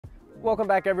Welcome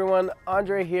back everyone,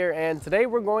 Andre here, and today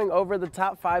we're going over the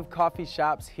top 5 coffee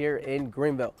shops here in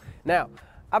Greenville. Now,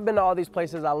 I've been to all these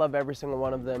places, I love every single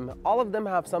one of them. All of them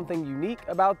have something unique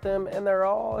about them and they're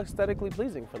all aesthetically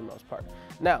pleasing for the most part.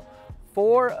 Now,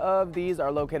 4 of these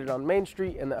are located on Main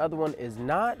Street and the other one is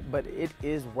not, but it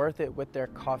is worth it with their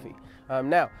coffee.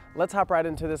 Now, let's hop right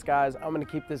into this, guys. I'm gonna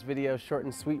keep this video short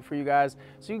and sweet for you guys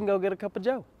so you can go get a cup of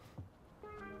joe.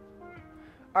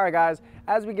 All right guys,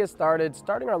 as we get started,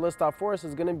 starting our list off for us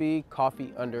is gonna be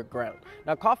Coffee Underground.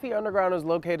 Now Coffee Underground is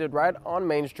located right on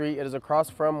Main Street. It is across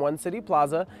from One City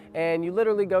Plaza, and you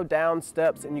literally go down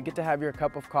steps and you get to have your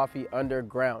cup of coffee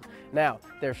underground. Now,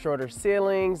 there's shorter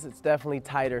ceilings, it's definitely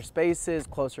tighter spaces,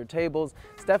 closer tables.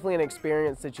 It's definitely an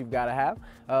experience that you've gotta have,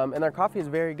 and their coffee is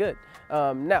very good.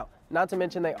 Now, not to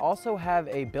mention, they also have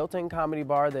a built-in comedy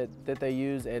bar that they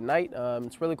use at night.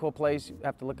 It's a really cool place. You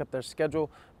have to look up their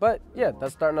schedule. But yeah,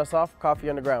 that's starting us off. Coffee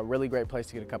Underground, really great place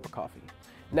to get a cup of coffee.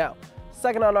 Now,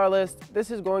 second on our list, this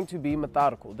is going to be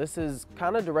Methodical. This is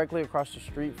kind of directly across the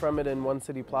street from it in One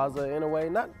City Plaza in a way.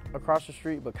 Not across the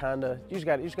street, but kind of, you just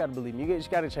got to believe me. You just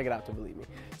got to check it out to believe me.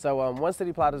 So One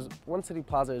City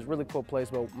Plaza is a really cool place,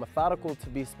 but Methodical, to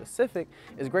be specific,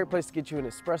 is a great place to get you an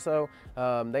espresso.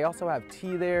 They also have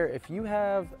tea there. If you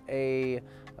have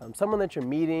someone that you're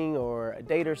meeting or a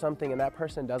date or something and that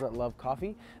person doesn't love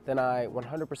coffee, then I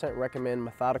 100% recommend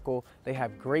Methodical. They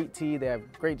have great tea, they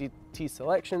have great tea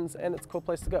selections, and it's a cool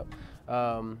place to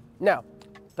go. Now,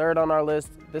 third on our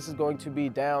list, this is going to be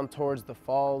down towards the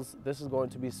falls. This is going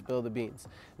to be Spill the Beans.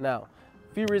 Now,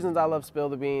 a few reasons I love Spill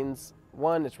the Beans.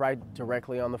 One, it's right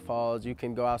directly on the falls. You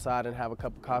can go outside and have a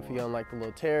cup of coffee on like the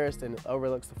little terrace and it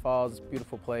overlooks the falls. It's a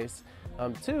beautiful place.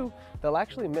 2, they'll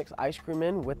actually mix ice cream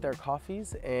in with their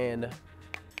coffees, and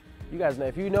you guys know,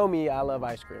 if you know me, I love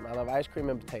ice cream. I love ice cream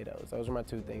and potatoes. Those are my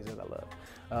 2 things that I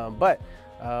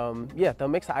love. Yeah, they'll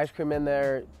mix the ice cream in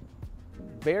there.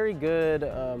 Very good.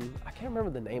 I can't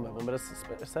remember the name of them, but it's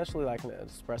essentially like an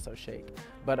espresso shake.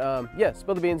 But yeah,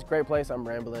 Spill the Beans, great place. I'm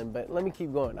rambling, but let me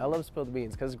keep going. I love Spill the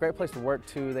Beans because it's a great place to work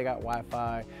too. They got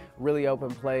Wi-Fi, really open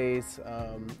place.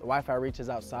 The Wi-Fi reaches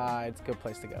outside. It's a good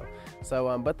place to go.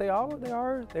 So, but they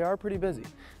are pretty busy.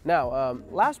 Now,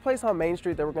 last place on Main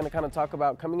Street that we're going to kind of talk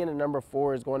about, coming in at number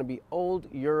 4, is going to be Old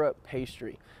Europe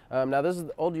Pastry. Now this is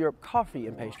the Old Europe Coffee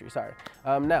and Pastry, sorry.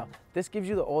 Now, this gives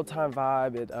you the old time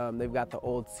vibe. They've got the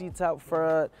old seats out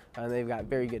front, and they've got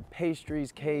very good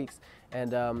pastries, cakes,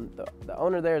 and the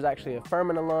owner there is actually a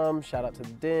Furman alum. Shout out to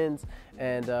the Dens.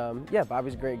 And yeah,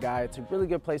 Bobby's a great guy. It's a really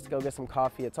good place to go get some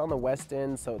coffee. It's on the west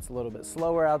end, so it's a little bit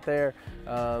slower out there.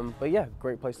 But yeah,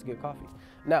 great place to get coffee.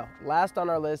 Now, last on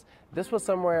our list, this was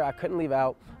somewhere I couldn't leave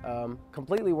out.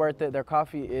 Completely worth it. Their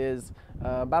coffee is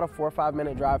about a 4 or 5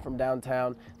 minute drive from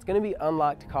downtown. It's gonna be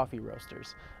Unlocked Coffee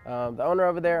Roasters. The owner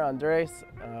over there, Andrej,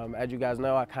 as you guys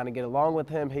know, I kind of get along with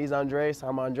him. He's Andrej,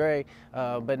 I'm Andre.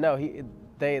 But no,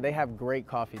 they have great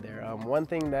coffee there. One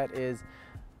thing that is,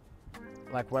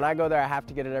 like when I go there, I have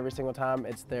to get it every single time.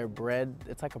 It's their bread.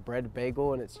 It's like a bread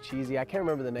bagel and it's cheesy. I can't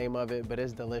remember the name of it, but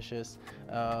it's delicious.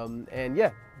 And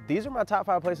yeah, these are my top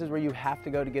 5 places where you have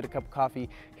to go to get a cup of coffee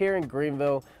here in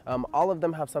Greenville. All of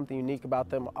them have something unique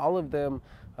about them. All of them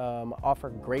offer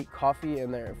great coffee,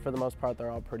 and for the most part,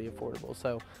 they're all pretty affordable.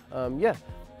 So yeah,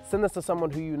 send this to someone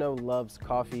who you know loves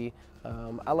coffee.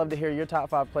 I love to hear your top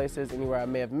 5 places, anywhere I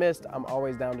may have missed. I'm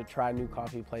always down to try new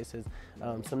coffee places.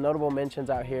 Some notable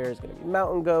mentions out here is going to be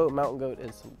Mountain Goat. Mountain Goat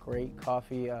is some great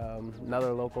coffee,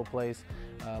 another local place.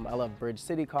 I love Bridge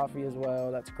City Coffee as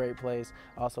well. That's a great place.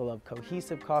 I also love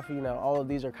Cohesive Coffee. Now, all of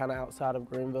these are kind of outside of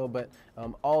Greenville, but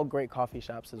all great coffee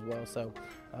shops as well. So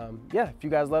yeah, if you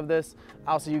guys love this,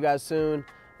 I'll see you guys soon.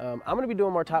 I'm going to be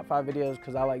doing more top 5 videos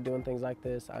because I like doing things like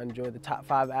this. I enjoy the top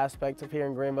 5 aspects of here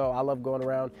in Greenville. I love going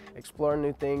around, exploring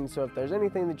new things. So if there's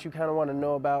anything that you kind of want to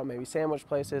know about, maybe sandwich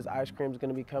places, ice cream is going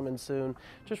to be coming soon,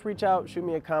 just reach out, shoot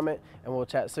me a comment, and we'll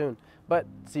chat soon. But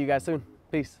see you guys soon.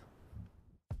 Peace.